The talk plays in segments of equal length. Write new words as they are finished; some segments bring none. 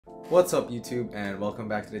What's up YouTube, and welcome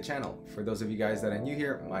back to the channel. For those of you guys that are new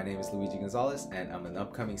here, my name is Luigi Gonzales and I'm an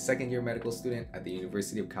upcoming second-year medical student at the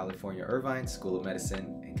University of California, Irvine School of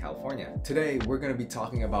Medicine in California. Today we're going to be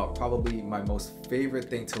talking about probably my most favorite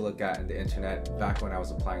thing to look at in the internet back when I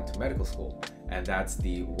was applying to medical school, and that's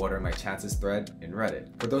the "What are my chances" thread in Reddit.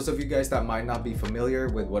 For those of you guys that might not be familiar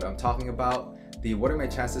with what I'm talking about, the "What are my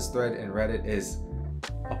chances" thread in Reddit is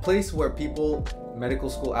a place where people, medical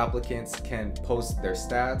school applicants, can post their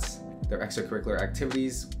stats, their extracurricular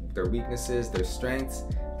activities, their weaknesses, their strengths,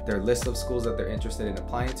 their list of schools that they're interested in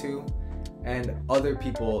applying to, and other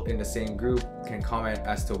people in the same group can comment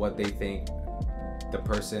as to what they think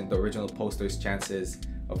the original poster's chances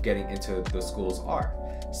of getting into the schools are.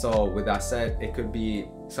 So with that said, it could be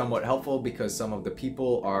somewhat helpful because some of the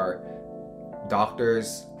people are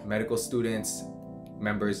doctors, medical students,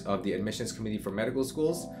 members of the admissions committee for medical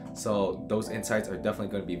schools, so those insights are definitely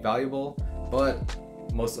going to be valuable. But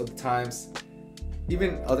most of the times,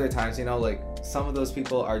 even other times, like some of those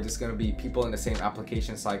people are just going to be people in the same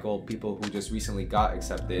application cycle, people who just recently got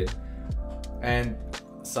accepted, and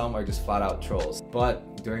some are just flat out trolls.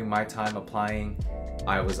 But during my time applying,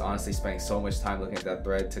 I was honestly spending so much time looking at that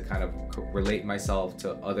thread to kind of relate myself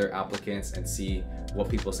to other applicants and see what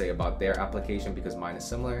people say about their application, because mine is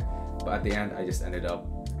similar. But at the end, I just ended up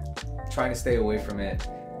trying to stay away from it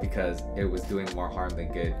because it was doing more harm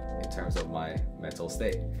than good in terms of my mental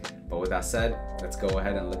state. But with that said, let's go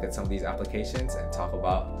ahead and look at some of these applications and talk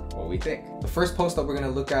about what we think. The first post that we're going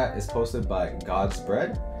to look at is posted by God's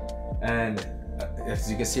Bread, and as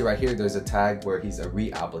you can see right here, there's a tag where he's a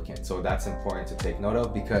re-applicant. So that's important to take note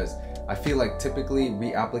of, because I feel like typically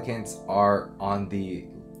re-applicants are on the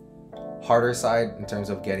harder side in terms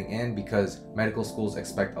of getting in, because medical schools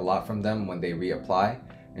expect a lot from them when they reapply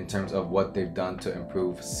in terms of what they've done to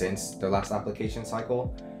improve since their last application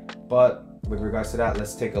cycle. But with regards to that,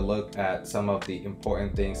 let's take a look at some of the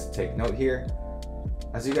important things to take note here.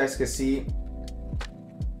 As you guys can see,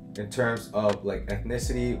 in terms of like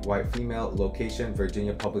ethnicity, white female, location,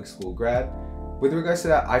 Virginia public school grad. With regards to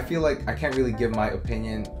that, I feel like I can't really give my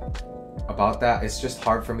opinion about that. It's just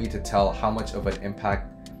hard for me to tell how much of an impact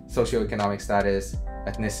socioeconomic status,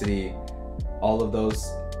 ethnicity, all of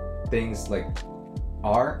those things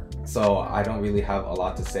are. So I don't really have a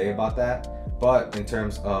lot to say about that. But in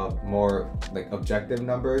terms of more objective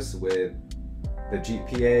numbers with the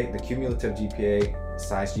GPA, the cumulative GPA,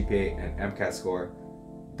 science GPA, and MCAT score,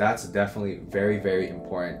 that's definitely very, very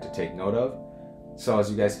important to take note of. So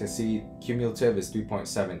as you guys can see, cumulative is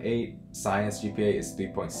 3.78, science GPA is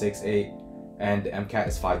 3.68, and the MCAT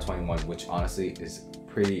is 521, which honestly is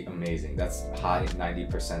pretty amazing. That's high 90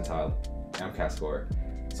 percentile MCAT score.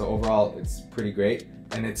 So overall, it's pretty great.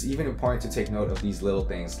 And it's even important to take note of these little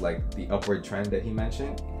things like the upward trend that he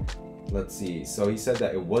mentioned. Let's see. So he said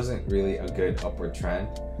that it wasn't really a good upward trend.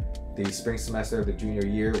 The spring semester of the junior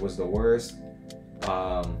year was the worst.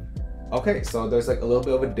 Okay, so there's a little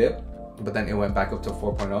bit of a dip, but then it went back up to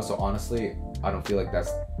 4.0. So honestly, I don't feel like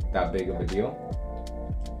that's that big of a deal.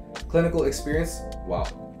 Clinical experience, wow,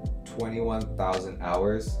 21,000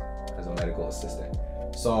 hours as a medical assistant.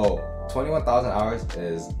 So 21,000 hours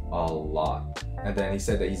is a lot. And then he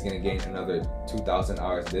said that he's going to gain another 2,000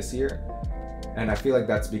 hours this year. And I feel like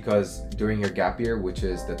that's because during your gap year, which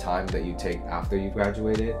is the time that you take after you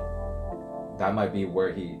graduated, that might be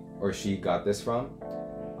where he or she got this from.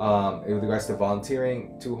 With regards to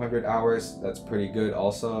volunteering, 200 hours, that's pretty good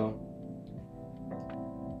also.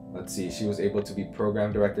 Let's see, she was able to be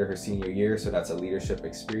program director her senior year, so that's a leadership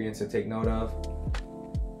experience to take note of.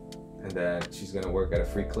 And then she's gonna work at a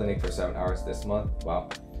free clinic for 7 hours this month. Wow,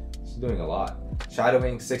 she's doing a lot.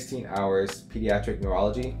 Shadowing, 16 hours, pediatric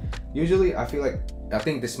neurology. Usually I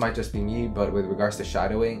think this might just be me, but with regards to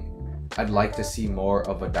shadowing, I'd like to see more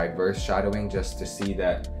of a diverse shadowing, just to see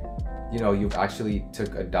that you've actually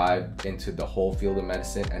took a dive into the whole field of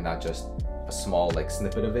medicine and not just a small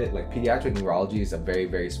snippet of it. Pediatric neurology is a very,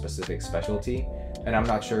 very specific specialty, and I'm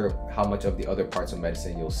not sure how much of the other parts of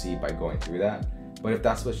medicine you'll see by going through that. But if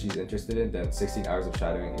that's what she's interested in, then 16 hours of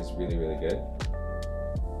shadowing is really, really good.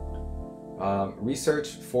 Research,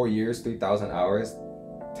 4 years, 3,000 hours.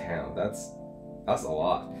 Damn, that's a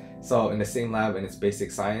lot. So in the same lab, in its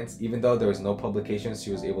basic science, even though there was no publications,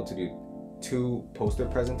 she was able to do 2 poster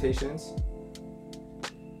presentations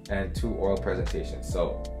and 2 oral presentations.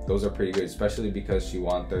 So those are pretty good, especially because she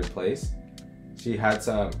won 3rd place. She had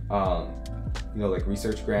some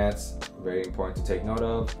research grants, very important to take note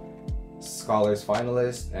of. Scholars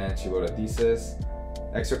finalist, and she wrote a thesis.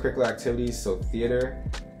 Extracurricular activities, so theater,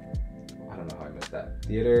 I don't know how I missed that,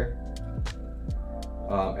 theater,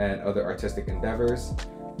 and other artistic endeavors.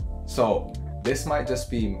 So this might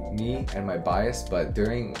just be me and my bias, but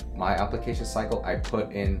during my application cycle, I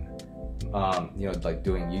put in, like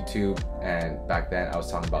doing YouTube, and back then I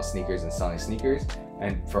was talking about sneakers and selling sneakers.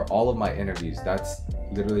 And for all of my interviews, that's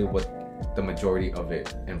literally what the majority of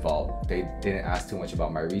it involved. They didn't ask too much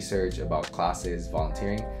about my research, about classes,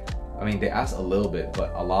 volunteering. I mean, they asked a little bit,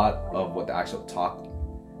 but a lot of what the actual talk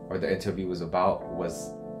or the interview was about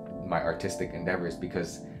was my artistic endeavors,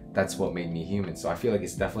 because that's what made me human. So I feel like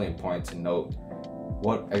it's definitely important to note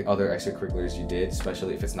what other extracurriculars you did,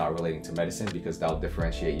 especially if it's not relating to medicine, because that'll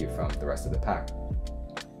differentiate you from the rest of the pack.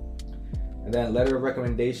 And then letter of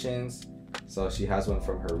recommendations. So she has one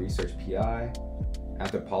from her research PI,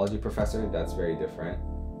 anthropology professor, that's very different.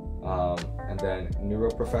 And then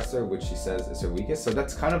neuro professor, which she says is her weakest. So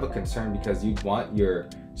that's kind of a concern, because you'd want your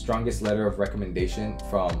strongest letter of recommendation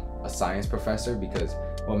from a science professor, because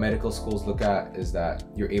what medical schools look at is that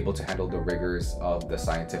you're able to handle the rigors of the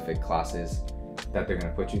scientific classes that they're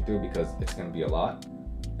going to put you through, because it's going to be a lot.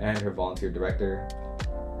 And her volunteer director.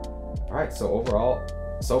 All right, so overall,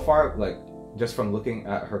 so far, like just from looking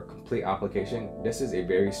at her complete application, this is a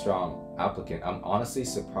very strong applicant. I'm honestly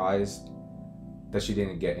surprised that she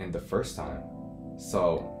didn't get in the first time.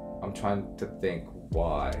 So I'm trying to think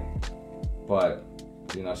why. But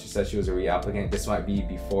you know, she said she was a reapplicant. This might be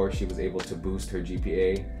before she was able to boost her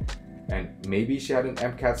GPA, and maybe she had an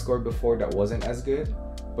MCAT score before that wasn't as good,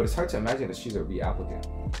 but it's hard to imagine that she's a reapplicant.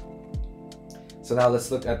 So now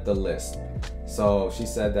let's look at the list. So she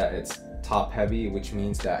said that it's top heavy, which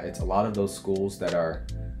means that it's a lot of those schools that are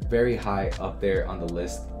very high up there on the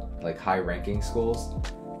list, like high ranking schools.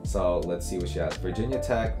 So let's see what she has. Virginia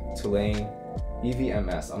Tech, Tulane,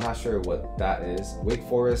 EVMS, I'm not sure what that is. Wake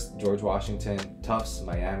Forest, George Washington, Tufts,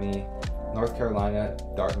 Miami, North Carolina,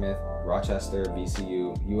 Dartmouth, Rochester,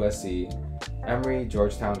 VCU, USC, Emory,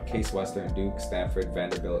 Georgetown, Case Western, Duke, Stanford,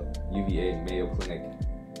 Vanderbilt, UVA, Mayo Clinic,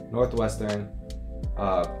 Northwestern,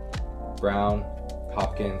 Brown,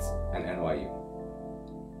 Hopkins, and NYU.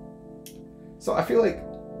 So I feel like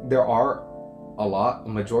there are a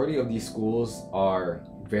majority of these schools are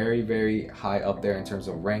very, very high up there in terms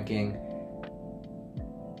of ranking.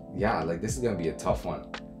 Yeah, like this is gonna be a tough one.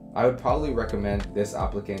 I would probably recommend this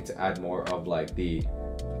applicant to add more of like the,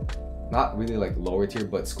 not really like lower tier,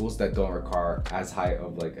 but schools that don't require as high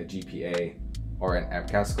of like a GPA or an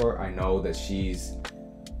MCAT score. I know that she's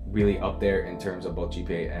really up there in terms of both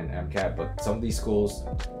GPA and MCAT, but some of these schools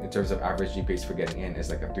in terms of average GPAs for getting in is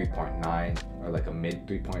like a 3.9 or like a mid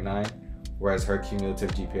 3.9, whereas her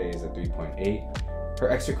cumulative GPA is a 3.8. Her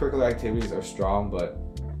extracurricular activities are strong, but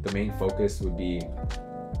the main focus would be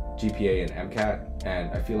GPA and MCAT,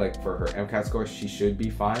 and I feel like for her MCAT score, she should be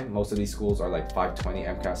fine. Most of these schools are like 520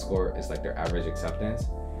 MCAT score is like their average acceptance,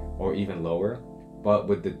 or even lower. But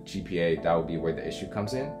with the GPA, that would be where the issue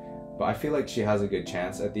comes in. But I feel like she has a good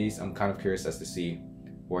chance at these. I'm kind of curious as to see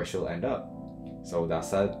where she'll end up. So with that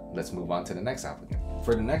said, let's move on to the next applicant.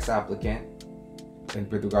 For the next applicant,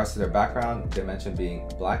 with regards to their background, they mentioned being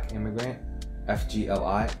Black immigrant,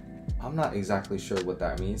 FGLI. I'm not exactly sure what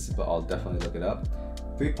that means, but I'll definitely look it up.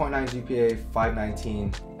 3.9 GPA,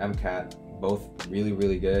 519 MCAT, both really,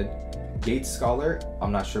 really good. Gates Scholar,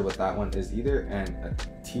 I'm not sure what that one is either, and a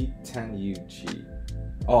T10UG.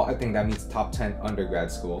 Oh, I think that means top 10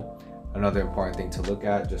 undergrad school. Another important thing to look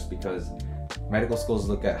at, just because medical schools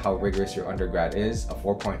look at how rigorous your undergrad is. A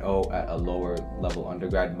 4.0 at a lower level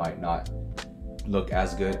undergrad might not look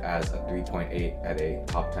as good as a 3.8 at a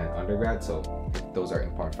top 10 undergrad, so those are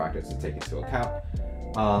important factors to take into account.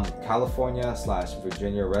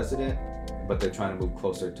 California/Virginia resident, but they're trying to move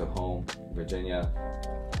closer to home, Virginia.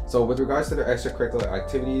 So with regards to their extracurricular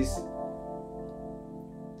activities,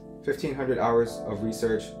 1,500 hours of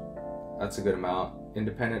research, that's a good amount.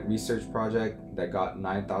 Independent research project that got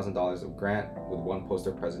 $9,000 of grant with one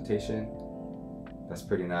poster presentation, that's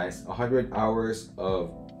pretty nice. 100 hours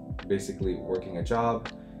of basically working a job,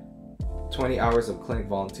 20 hours of clinic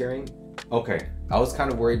volunteering. Okay, I was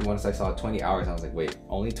kind of worried once I saw 20 hours. I was like, wait,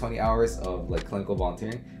 only 20 hours of like clinical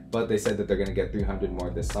volunteering? But they said that they're gonna get 300 more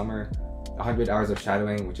this summer. 100 hours of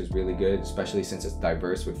shadowing, which is really good, especially since it's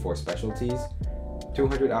diverse with 4 specialties.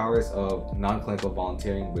 200 hours of non-clinical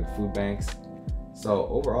volunteering with food banks. So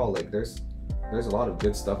overall, like there's a lot of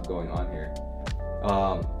good stuff going on here.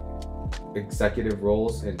 Executive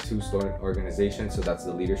roles in 2 student organizations, so that's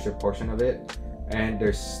the leadership portion of it. And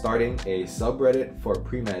they're starting a subreddit for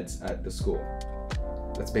pre-meds at the school.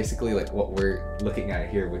 That's basically like what we're looking at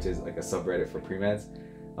here, which is like a subreddit for pre-meds.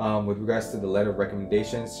 With regards to the letter of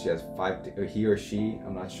recommendations, she has he or she,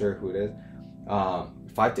 I'm not sure who it is,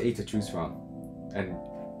 5 to 8 to choose from. And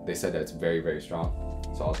they said that it's very, very strong.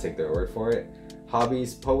 So I'll take their word for it.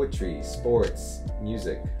 Hobbies: poetry, sports,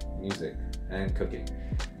 music, and cooking.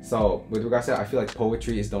 So with regards to that, I feel like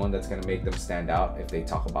poetry is the one that's going to make them stand out if they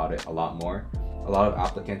talk about it a lot more. A lot of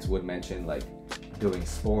applicants would mention like doing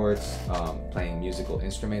sports, playing musical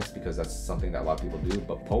instruments, because that's something that a lot of people do.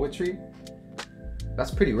 But poetry,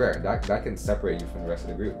 that's pretty rare. That can separate you from the rest of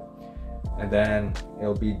the group. And then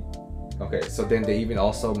it'll be okay. So then they even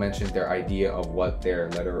also mentioned their idea of what their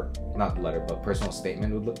but personal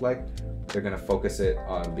statement would look like. They're gonna focus it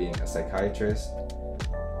on being a psychiatrist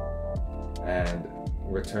and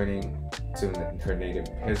returning to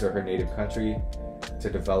his or her native country to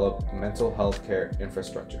develop mental health care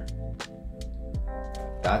infrastructure.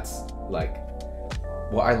 That's like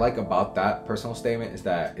what I like about that personal statement, is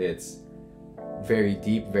that it's very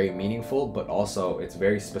deep, very meaningful, but also it's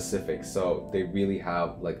very specific. So they really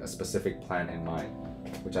have like a specific plan in mind,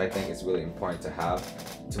 which I think is really important to have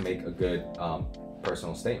to make a good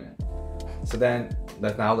personal statement. So then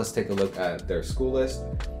let's take a look at their school list.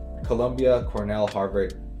 Columbia, Cornell,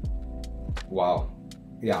 Harvard. Wow.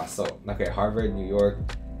 Yeah, so okay, Harvard, New York,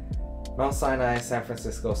 Mount Sinai, San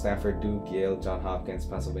Francisco, Stanford, Duke, Yale, Johns Hopkins,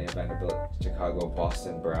 Pennsylvania, Vanderbilt, Chicago,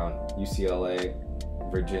 Boston, Brown, UCLA,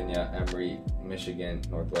 Virginia, Emory, Michigan,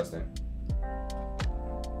 Northwestern.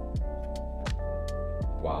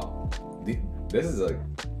 Wow. This is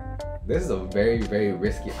a very, very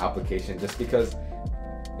risky application, just because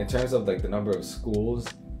in terms of like the number of schools,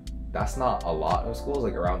 that's not a lot of schools,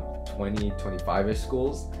 like around 20, 25-ish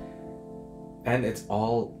schools. And it's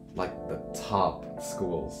all like the top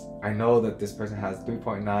schools. I know that this person has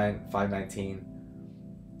 3.9, 519.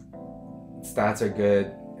 Stats are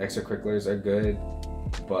good, extracurriculars are good,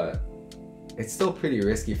 but it's still pretty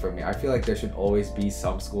risky for me. I feel like there should always be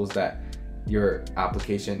some schools that your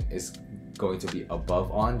application is going to be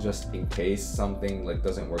above on, just in case something like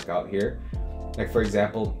doesn't work out here. Like for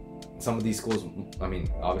example, some of these schools, I mean,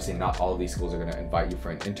 obviously not all of these schools are going to invite you for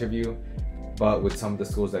an interview, but with some of the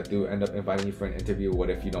schools that do end up inviting you for an interview, what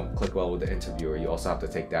if you don't click well with the interviewer? You also have to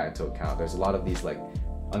take that into account. There's a lot of these like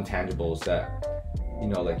untangibles that, you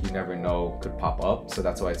know, like you never know could pop up. So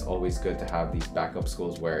that's why it's always good to have these backup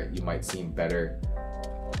schools where you might seem better.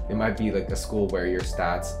 It might be like a school where your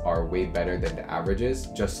stats are way better than the averages,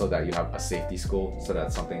 just so that you have a safety school, so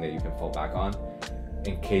that's something that you can fall back on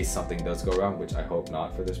in case something does go wrong, which I hope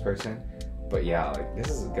not for this person. But yeah, like this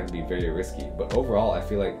is going to be very risky. But overall, I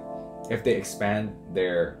feel like if they expand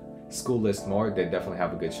their school list more, they definitely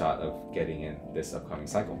have a good shot of getting in this upcoming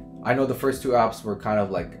cycle. I know the first two apps were kind of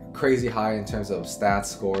like crazy high in terms of stats,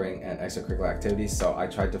 scoring, and extracurricular activities, so I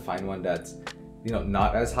tried to find one that's, you know,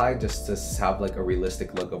 not as high, just to have like a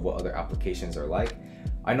realistic look of what other applications are like.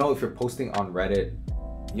 I know if you're posting on Reddit,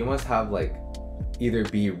 you must have like either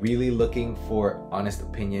be really looking for honest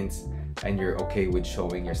opinions and you're okay with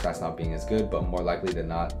showing your stats not being as good, but more likely than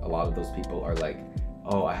not, a lot of those people are like,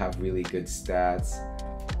 oh, I have really good stats,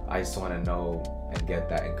 I just want to know and get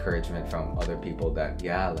that encouragement from other people that,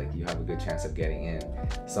 yeah, like you have a good chance of getting in.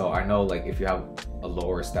 So I know like if you have a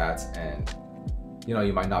lower stats and, you know,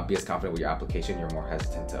 you might not be as confident with your application, you're more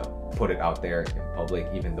hesitant to put it out there in public,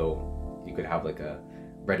 even though you could have like a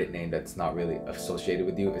Reddit name that's not really associated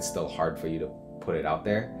with you. It's still hard for you to put it out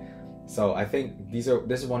there. So I think this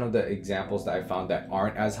is one of the examples that I found that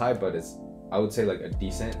aren't as high, but it's, I would say, like a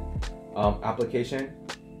decent application.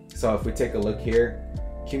 So if we take a look here,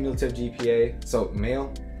 cumulative GPA, so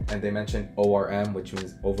male, and they mentioned ORM, which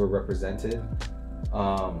means overrepresented.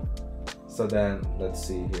 So then let's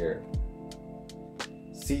see here,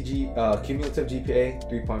 cumulative GPA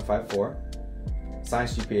 3.54,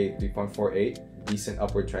 science GPA 3.48, decent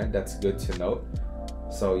upward trend. That's good to note.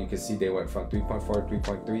 So you can see they went from 3.4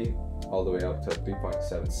 to 3.3 all the way up to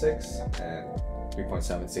 3.76 and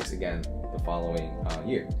 3.76 again the following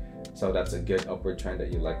year. So that's a good upward trend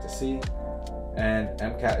that you'd like to see. And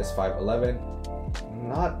MCAT is 511,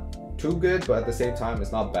 not too good, but at the same time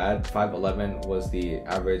it's not bad. 511 was the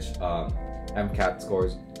average MCAT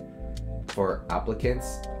scores for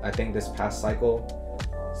applicants, I think, this past cycle.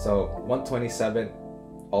 So 127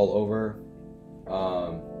 all over,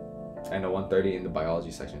 and a 130 in the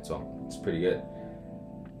biology section, so it's pretty good.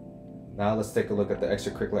 Now let's take a look at the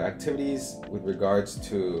extracurricular activities with regards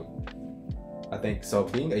to, I think, so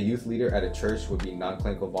being a youth leader at a church would be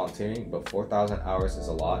non-clinical volunteering, but 4,000 hours is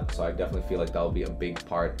a lot, so I definitely feel like that will be a big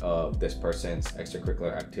part of this person's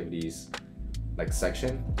extracurricular activities like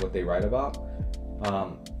section, what they write about.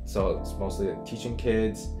 So it's mostly like teaching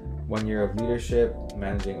kids, 1 year of leadership,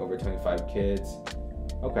 managing over 25 kids.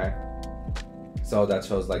 Okay, so that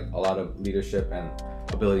shows like a lot of leadership and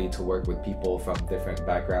ability to work with people from different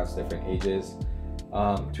backgrounds, different ages.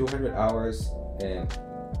 200 hours in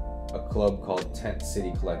a club called Tent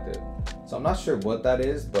City Collective. So I'm not sure what that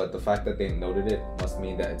is, but the fact that they noted it must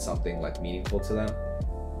mean that it's something like meaningful to them,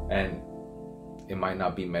 and it might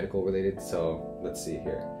not be medical related. So let's see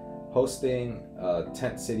here. Hosting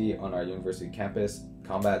Tent City on our university campus,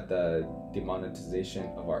 combat the demonetization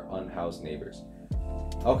of our unhoused neighbors.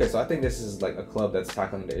 Okay, so I think this is like a club that's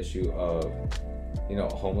tackling the issue of, you know,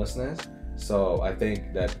 homelessness. So I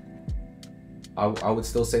think that I would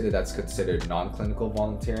still say that that's considered non-clinical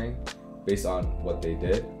volunteering based on what they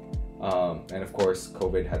did. And of course,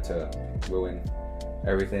 COVID had to ruin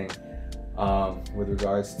everything. With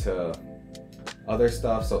regards to other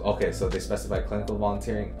stuff, so okay, so they specify clinical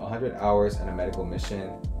volunteering, 100 hours and a medical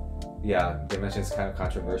mission. Yeah, they mentioned it's kind of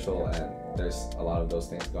controversial, and there's a lot of those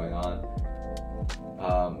things going on.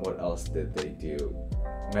 What else did they do?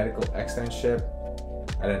 Medical externship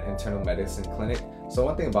at an internal medicine clinic. So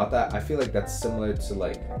one thing about that, I feel like that's similar to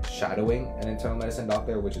like shadowing an internal medicine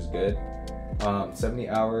doctor, which is good. 70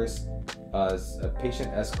 hours as a patient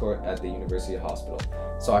escort at the university hospital.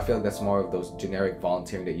 So I feel like that's more of those generic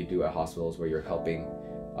volunteering that you do at hospitals, where you're helping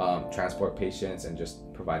transport patients and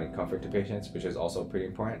just providing comfort to patients, which is also pretty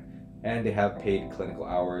important. And they have paid clinical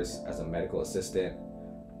hours as a medical assistant.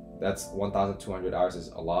 That's 1,200 hours, is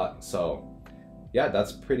a lot. So yeah,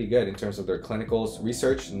 that's pretty good in terms of their clinicals.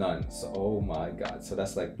 Research, none. So oh my god, so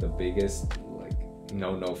that's like the biggest like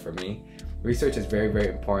no for me. Research is very, very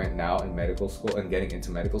important now in medical school and getting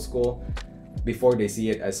into medical school. Before, they see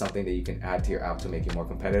it as something that you can add to your app to make you more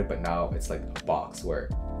competitive, but now it's like a box where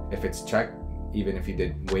if it's checked, even if you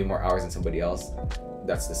did way more hours than somebody else,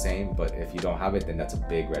 that's the same. But if you don't have it, then that's a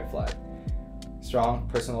big red flag. Strong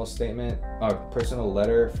personal statement or personal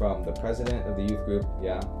letter from the president of the youth group,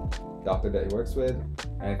 yeah, doctor that he works with,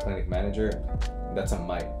 and clinic manager. That's a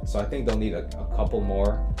might. So I think they'll need a couple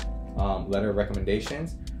more letter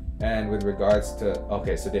recommendations. And with regards to,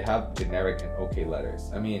 okay, so they have generic and okay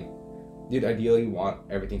letters. I mean, you'd ideally want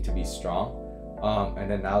everything to be strong. And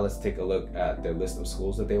then now let's take a look at their list of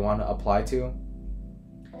schools that they want to apply to.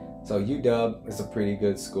 So UW is a pretty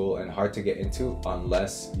good school and hard to get into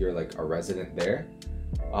unless you're like a resident there.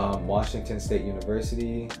 Washington State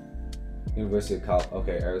University, University of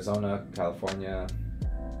Arizona, California.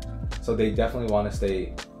 So they definitely want to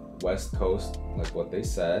stay West Coast, like what they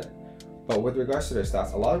said. But with regards to their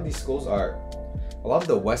stats, a lot of these schools are, a lot of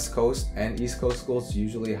the West Coast and East Coast schools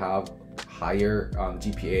usually have higher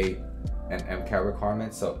GPA and MCAT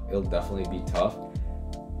requirements, so it'll definitely be tough.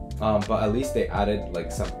 But at least they added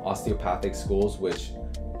like some osteopathic schools, which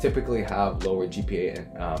typically have lower GPA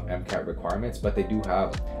and MCAT requirements, but they do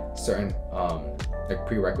have certain like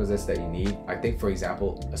prerequisites that you need. I think, for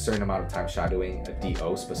example, a certain amount of time shadowing a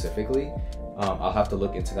DO specifically. I'll have to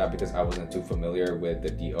look into that because I wasn't too familiar with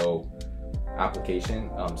the DO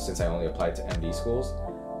application since I only applied to MD schools.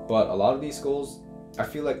 But a lot of these schools I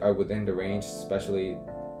feel like are within the range, especially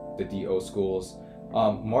the DO schools.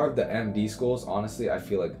 More of the MD schools, honestly, I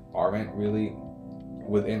feel like aren't really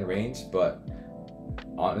within range, but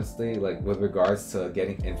honestly, like with regards to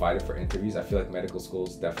getting invited for interviews, I feel like medical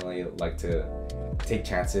schools definitely like to take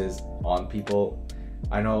chances on people.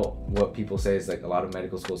 I know what people say is like a lot of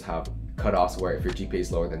medical schools have cutoffs where if your GPA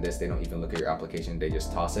is lower than this, they don't even look at your application, they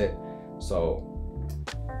just toss it. So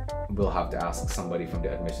we'll have to ask somebody from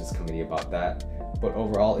the admissions committee about that. But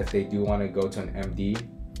overall, if they do want to go to an MD,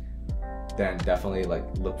 then definitely like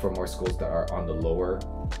look for more schools that are on the lower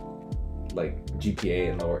like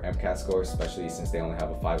GPA and lower MCAT scores, especially since they only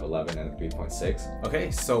have a 5.11 and a 3.6.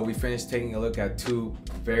 Okay, so we finished taking a look at two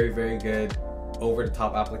very, very good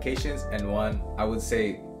over-the-top applications and one, I would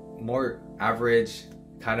say, more average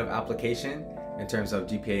kind of application in terms of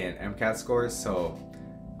GPA and MCAT scores. So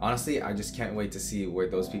honestly, I just can't wait to see where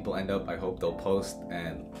those people end up. I hope they'll post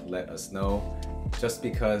and let us know, just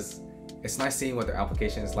because it's nice seeing what their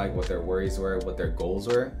application is like, what their worries were, what their goals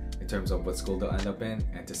were in terms of what school they'll end up in,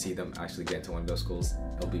 and to see them actually get into one of those schools,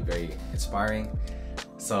 it'll be very inspiring.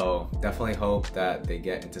 So definitely hope that they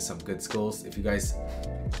get into some good schools. If you guys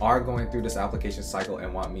are going through this application cycle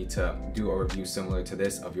and want me to do a review similar to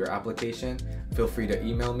this of your application, feel free to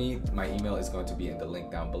email me. My email is going to be in the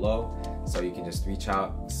link down below. So you can just reach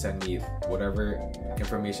out, send me whatever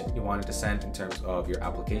information you wanted to send in terms of your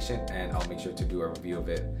application, and I'll make sure to do a review of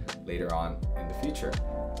it later on in the future.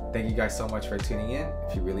 Thank you guys so much for tuning in.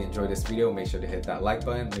 If you really enjoyed this video, make sure to hit that like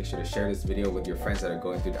button. Make sure to share this video with your friends that are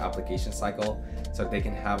going through the application cycle so that they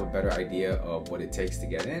can have a better idea of what it takes to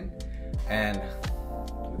get in. And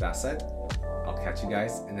with that said, I'll catch you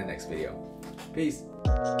guys in the next video. Peace.